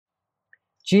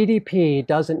GDP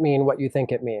doesn't mean what you think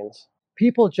it means.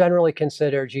 People generally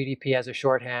consider GDP as a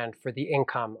shorthand for the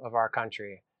income of our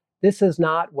country. This is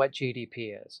not what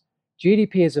GDP is.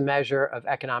 GDP is a measure of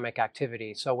economic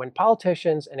activity. So when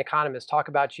politicians and economists talk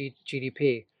about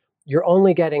GDP, you're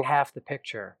only getting half the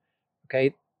picture,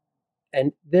 okay?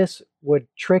 And this would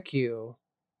trick you,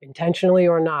 intentionally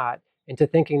or not, into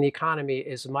thinking the economy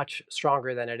is much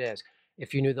stronger than it is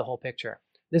if you knew the whole picture.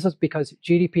 This is because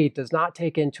GDP does not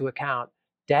take into account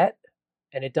debt,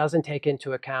 and it doesn't take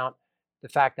into account the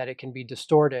fact that it can be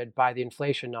distorted by the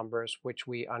inflation numbers, which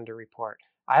we underreport.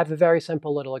 I have a very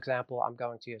simple little example I'm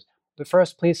going to use. But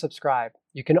first, please subscribe.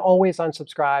 You can always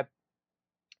unsubscribe,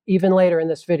 even later in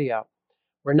this video.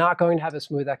 We're not going to have a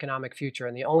smooth economic future,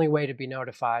 and the only way to be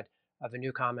notified of a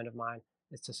new comment of mine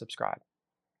is to subscribe.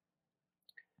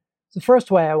 The first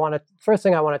thing I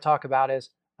want to talk about is,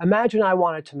 imagine I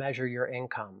wanted to measure your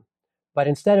income, but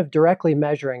instead of directly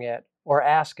measuring it or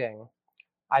asking,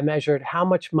 I measured how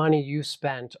much money you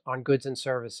spent on goods and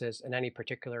services in any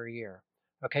particular year.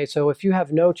 Okay, so if you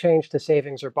have no change to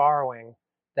savings or borrowing,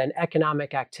 then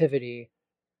economic activity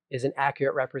is an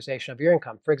accurate representation of your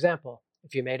income. For example,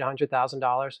 if you made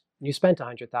 $100,000 and you spent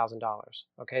 $100,000,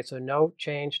 okay, so no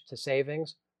change to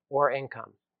savings or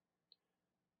income.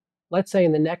 Let's say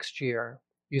in the next year,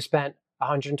 you spent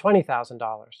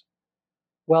 $120,000.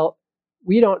 Well,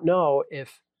 we don't know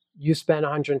if you spent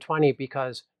 120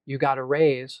 because you got a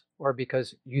raise or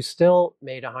because you still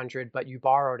made 100, but you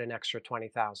borrowed an extra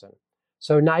 20,000.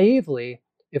 So naively,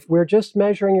 if we're just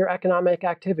measuring your economic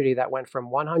activity that went from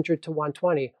 100 to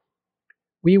 120,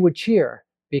 we would cheer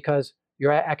because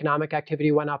your economic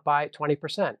activity went up by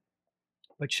 20%.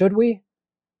 But should we?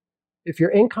 If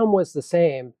your income was the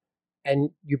same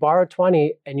and you borrowed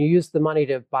 20 and you used the money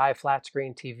to buy a flat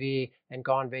screen TV and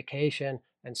go on vacation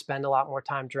and spend a lot more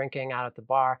time drinking out at the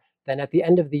bar, then at the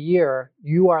end of the year,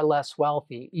 you are less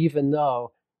wealthy, even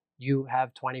though you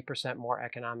have 20% more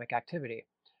economic activity.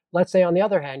 Let's say, on the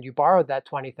other hand, you borrowed that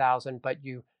 20,000, but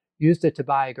you used it to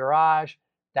buy a garage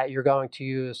that you're going to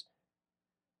use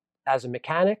as a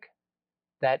mechanic,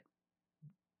 that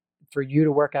for you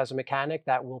to work as a mechanic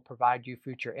that will provide you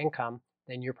future income,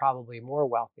 then you're probably more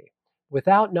wealthy.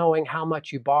 Without knowing how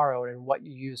much you borrowed and what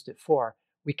you used it for,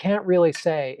 we can't really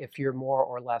say if you're more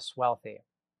or less wealthy.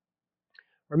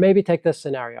 Or maybe take this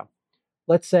scenario.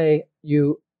 Let's say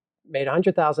you made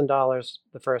 $100,000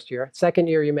 the first year. Second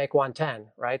year, you make 110,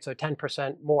 right? So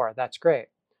 10% more. That's great.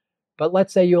 But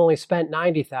let's say you only spent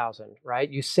 90,000, right?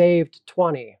 You saved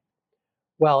 20.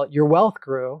 Well, your wealth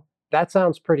grew. That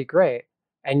sounds pretty great.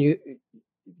 And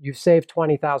you've saved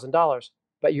 $20,000,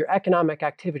 but your economic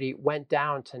activity went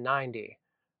down to 90.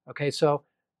 Okay, so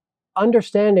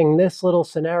understanding this little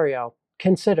scenario,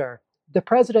 consider the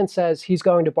president says he's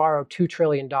going to borrow $2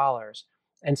 trillion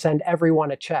and send everyone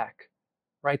a check,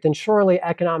 right? Then surely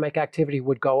economic activity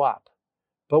would go up.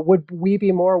 But would we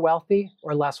be more wealthy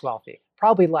or less wealthy?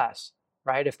 Probably less,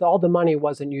 right? If all the money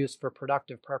wasn't used for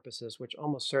productive purposes, which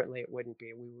almost certainly it wouldn't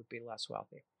be, we would be less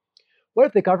wealthy. What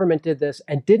if the government did this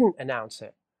and didn't announce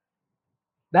it?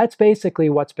 That's basically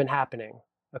what's been happening.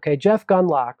 Okay, Jeff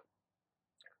Gundlach,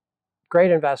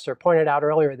 great investor, pointed out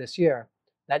earlier this year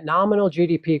that nominal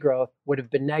GDP growth would have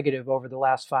been negative over the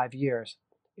last 5 years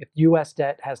if US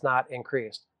debt has not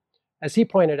increased. As he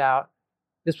pointed out,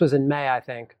 this was in May, I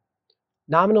think,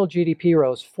 nominal GDP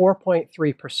rose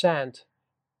 4.3%,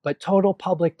 but total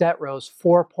public debt rose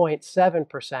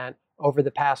 4.7% over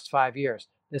the past 5 years.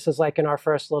 This is like in our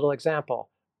first little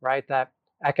example, right? That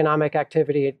economic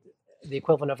activity, the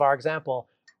equivalent of our example,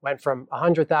 went from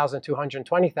 100,000 to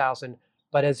 120,000.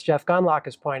 But as Jeff Gundlach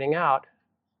is pointing out,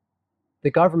 the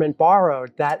government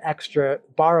borrowed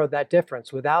that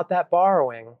difference. Without that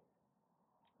borrowing,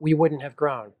 we wouldn't have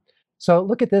grown. So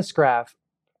look at this graph,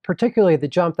 particularly the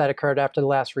jump that occurred after the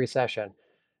last recession.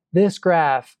 This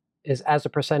graph is as a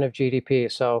percent of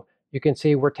GDP. So you can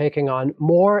see we're taking on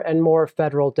more and more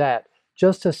federal debt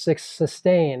just to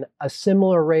sustain a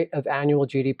similar rate of annual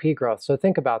GDP growth. So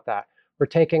think about that. We're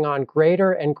taking on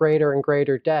greater and greater and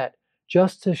greater debt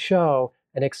just to show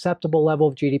an acceptable level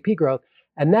of GDP growth.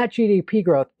 And that GDP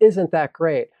growth isn't that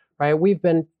great, right? We've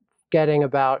been getting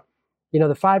about,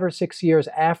 the 5 or 6 years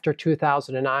after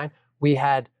 2009, we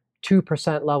had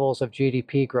 2% levels of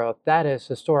GDP growth. That is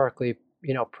historically,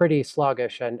 pretty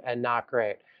sluggish and not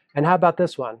great. And how about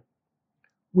this one?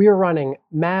 We are running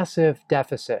massive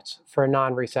deficits for a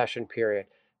non-recession period.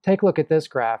 Take a look at this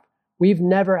graph. We've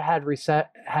never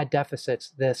had deficits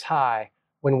this high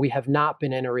when we have not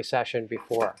been in a recession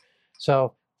before.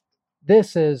 So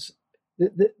this is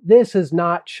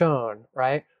not shown,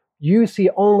 right? You see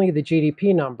only the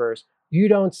GDP numbers, you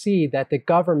don't see that the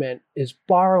government is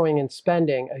borrowing and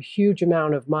spending a huge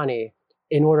amount of money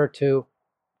in order to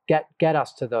get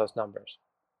us to those numbers.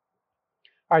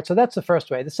 All right, so that's the first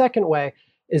way. The second way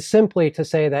is simply to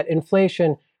say that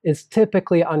inflation is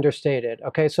typically understated.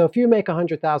 Okay, so if you make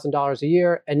 $100,000 a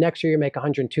year and next year you make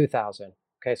 $102,000,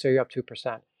 okay, so you're up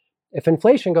 2%. If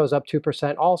inflation goes up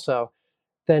 2% also,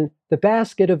 then the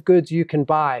basket of goods you can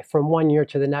buy from one year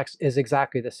to the next is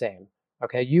exactly the same.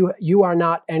 Okay, you are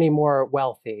not any more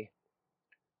wealthy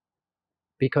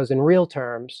because in real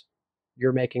terms,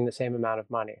 you're making the same amount of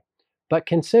money. But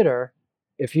consider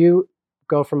if you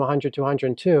go from 100 to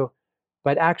 102,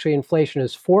 but actually inflation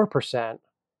is 4%,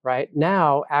 right?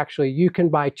 Now, actually, you can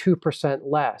buy 2%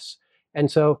 less. And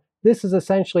so this is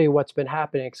essentially what's been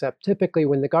happening, except typically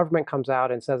when the government comes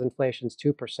out and says inflation is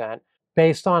 2%,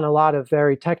 based on a lot of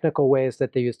very technical ways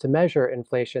that they use to measure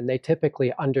inflation, they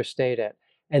typically understate it.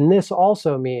 And this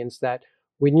also means that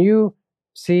when you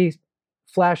see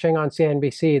flashing on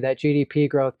CNBC that GDP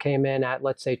growth came in at,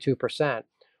 let's say, 2%,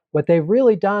 what they've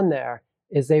really done there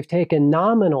is they've taken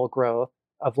nominal growth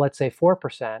of, let's say,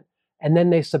 4%, and then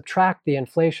they subtract the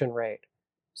inflation rate.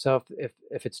 So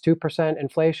if it's 2%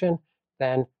 inflation,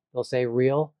 then they'll say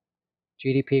real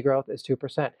GDP growth is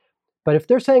 2%. But if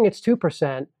they're saying it's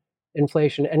 2%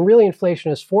 inflation and really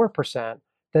inflation is 4%,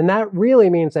 then that really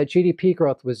means that GDP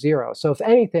growth was zero. So if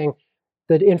anything,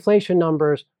 the inflation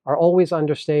numbers are always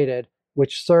understated,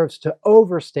 which serves to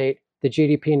overstate the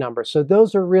GDP number. So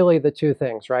those are really the two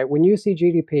things, right? When you see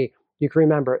GDP, you can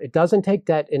remember it doesn't take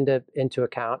debt into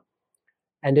account,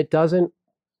 and it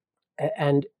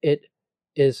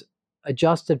is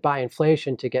adjusted by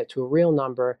inflation to get to a real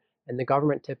number, and the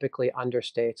government typically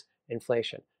understates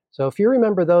inflation. So if you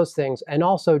remember those things, and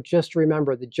also just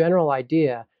remember the general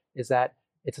idea is that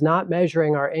it's not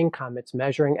measuring our income, it's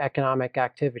measuring economic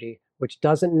activity, which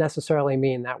doesn't necessarily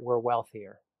mean that we're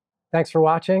wealthier. Thanks for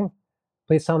watching.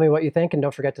 Please tell me what you think and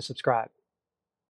don't forget to subscribe.